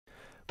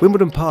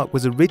Wimbledon Park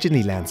was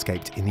originally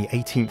landscaped in the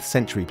 18th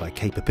century by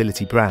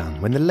Capability Brown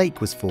when the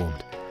lake was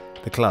formed.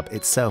 The club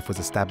itself was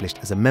established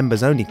as a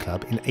members-only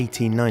club in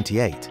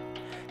 1898.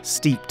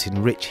 Steeped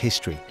in rich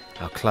history,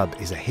 our club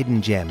is a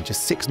hidden gem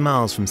just 6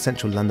 miles from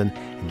central London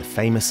in the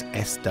famous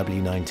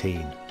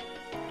SW19.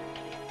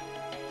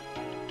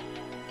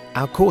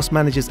 Our course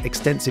manager's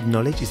extensive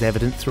knowledge is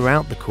evident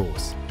throughout the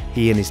course.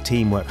 He and his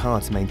team work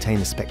hard to maintain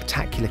the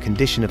spectacular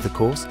condition of the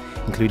course,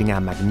 including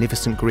our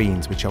magnificent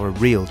greens, which are a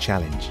real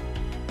challenge.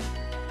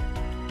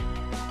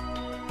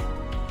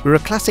 We're a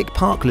classic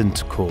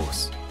parkland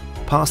course,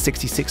 par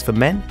 66 for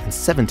men and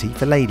 70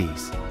 for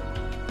ladies.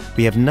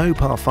 We have no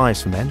par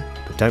 5s for men,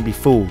 but don't be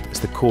fooled as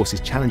the course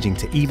is challenging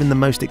to even the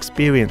most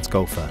experienced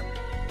golfer.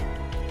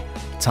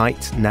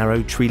 Tight,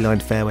 narrow,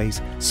 tree-lined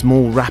fairways,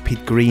 small,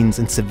 rapid greens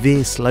and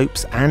severe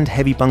slopes and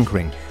heavy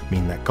bunkering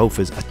mean that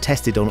golfers are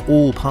tested on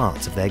all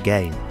parts of their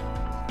game.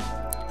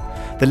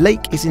 The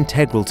lake is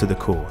integral to the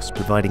course,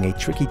 providing a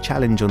tricky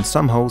challenge on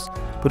some holes,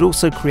 but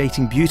also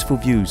creating beautiful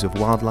views of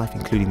wildlife,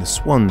 including the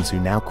swans who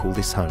now call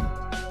this home.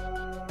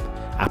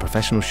 Our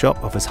professional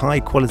shop offers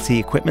high-quality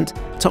equipment,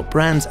 top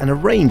brands and a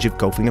range of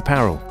golfing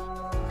apparel.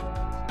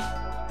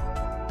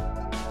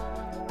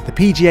 The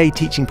PGA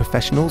teaching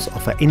professionals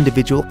offer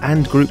individual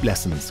and group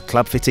lessons,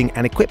 club fitting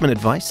and equipment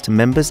advice to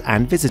members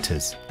and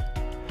visitors.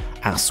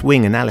 Our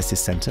Swing Analysis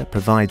Centre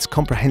provides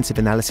comprehensive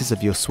analysis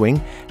of your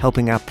swing,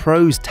 helping our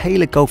pros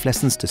tailor golf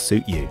lessons to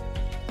suit you.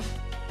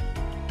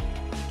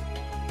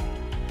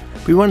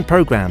 We run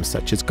programs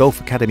such as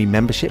Golf Academy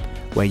membership,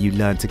 where you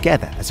learn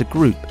together as a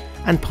group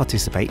and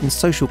participate in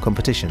social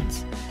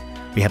competitions.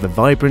 We have a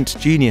vibrant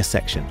junior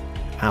section.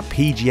 Our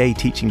PGA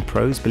teaching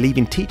pros believe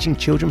in teaching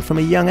children from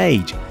a young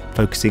age,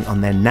 focusing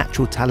on their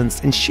natural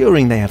talents,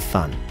 ensuring they have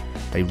fun.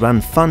 They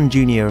run fun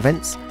junior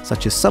events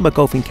such as summer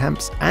golfing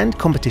camps and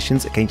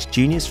competitions against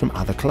juniors from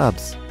other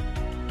clubs.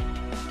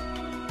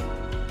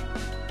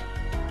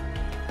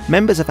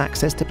 Members have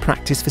access to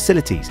practice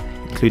facilities,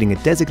 including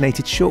a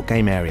designated short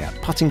game area,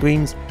 putting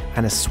greens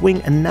and a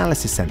swing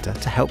analysis centre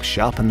to help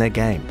sharpen their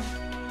game.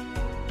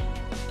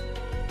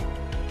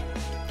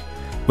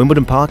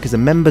 Wimbledon Park is a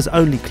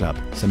members-only club,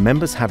 so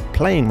members have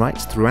playing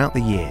rights throughout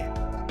the year.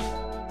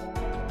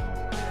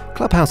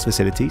 Clubhouse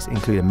facilities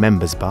include a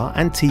members bar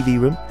and TV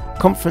room,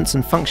 conference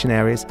and function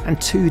areas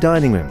and 2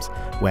 dining rooms,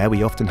 where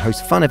we often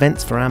host fun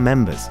events for our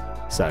members.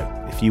 So,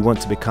 if you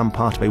want to become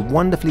part of a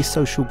wonderfully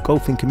social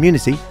golfing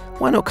community,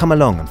 why not come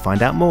along and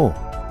find out more?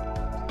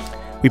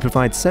 We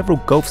provide several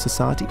Golf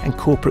Society and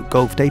corporate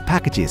golf day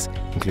packages,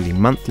 including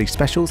monthly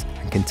specials,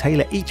 and can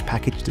tailor each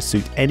package to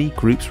suit any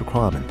group's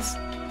requirements.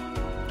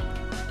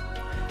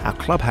 Our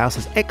clubhouse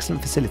has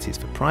excellent facilities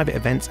for private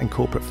events and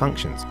corporate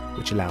functions,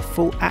 which allow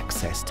full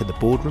access to the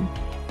boardroom,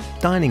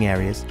 dining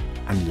areas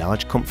and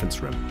large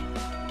conference room.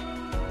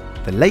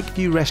 The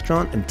Lakeview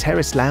Restaurant and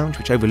Terrace Lounge,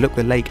 which overlook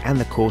the lake and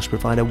the course,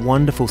 provide a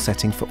wonderful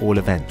setting for all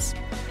events.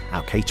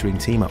 Our catering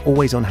team are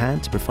always on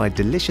hand to provide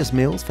delicious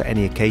meals for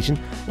any occasion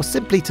or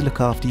simply to look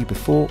after you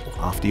before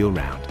or after your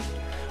round.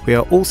 We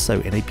are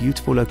also in a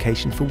beautiful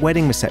location for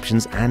wedding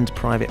receptions and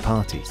private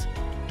parties.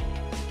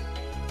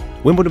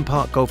 Wimbledon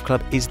Park Golf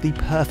Club is the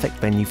perfect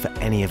venue for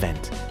any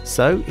event.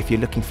 So if you're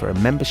looking for a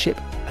membership,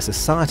 a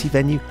society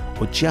venue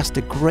or just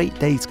a great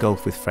day's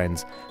golf with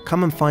friends,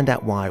 come and find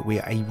out why we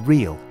are a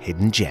real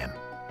hidden gem.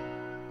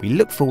 We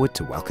look forward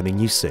to welcoming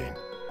you soon.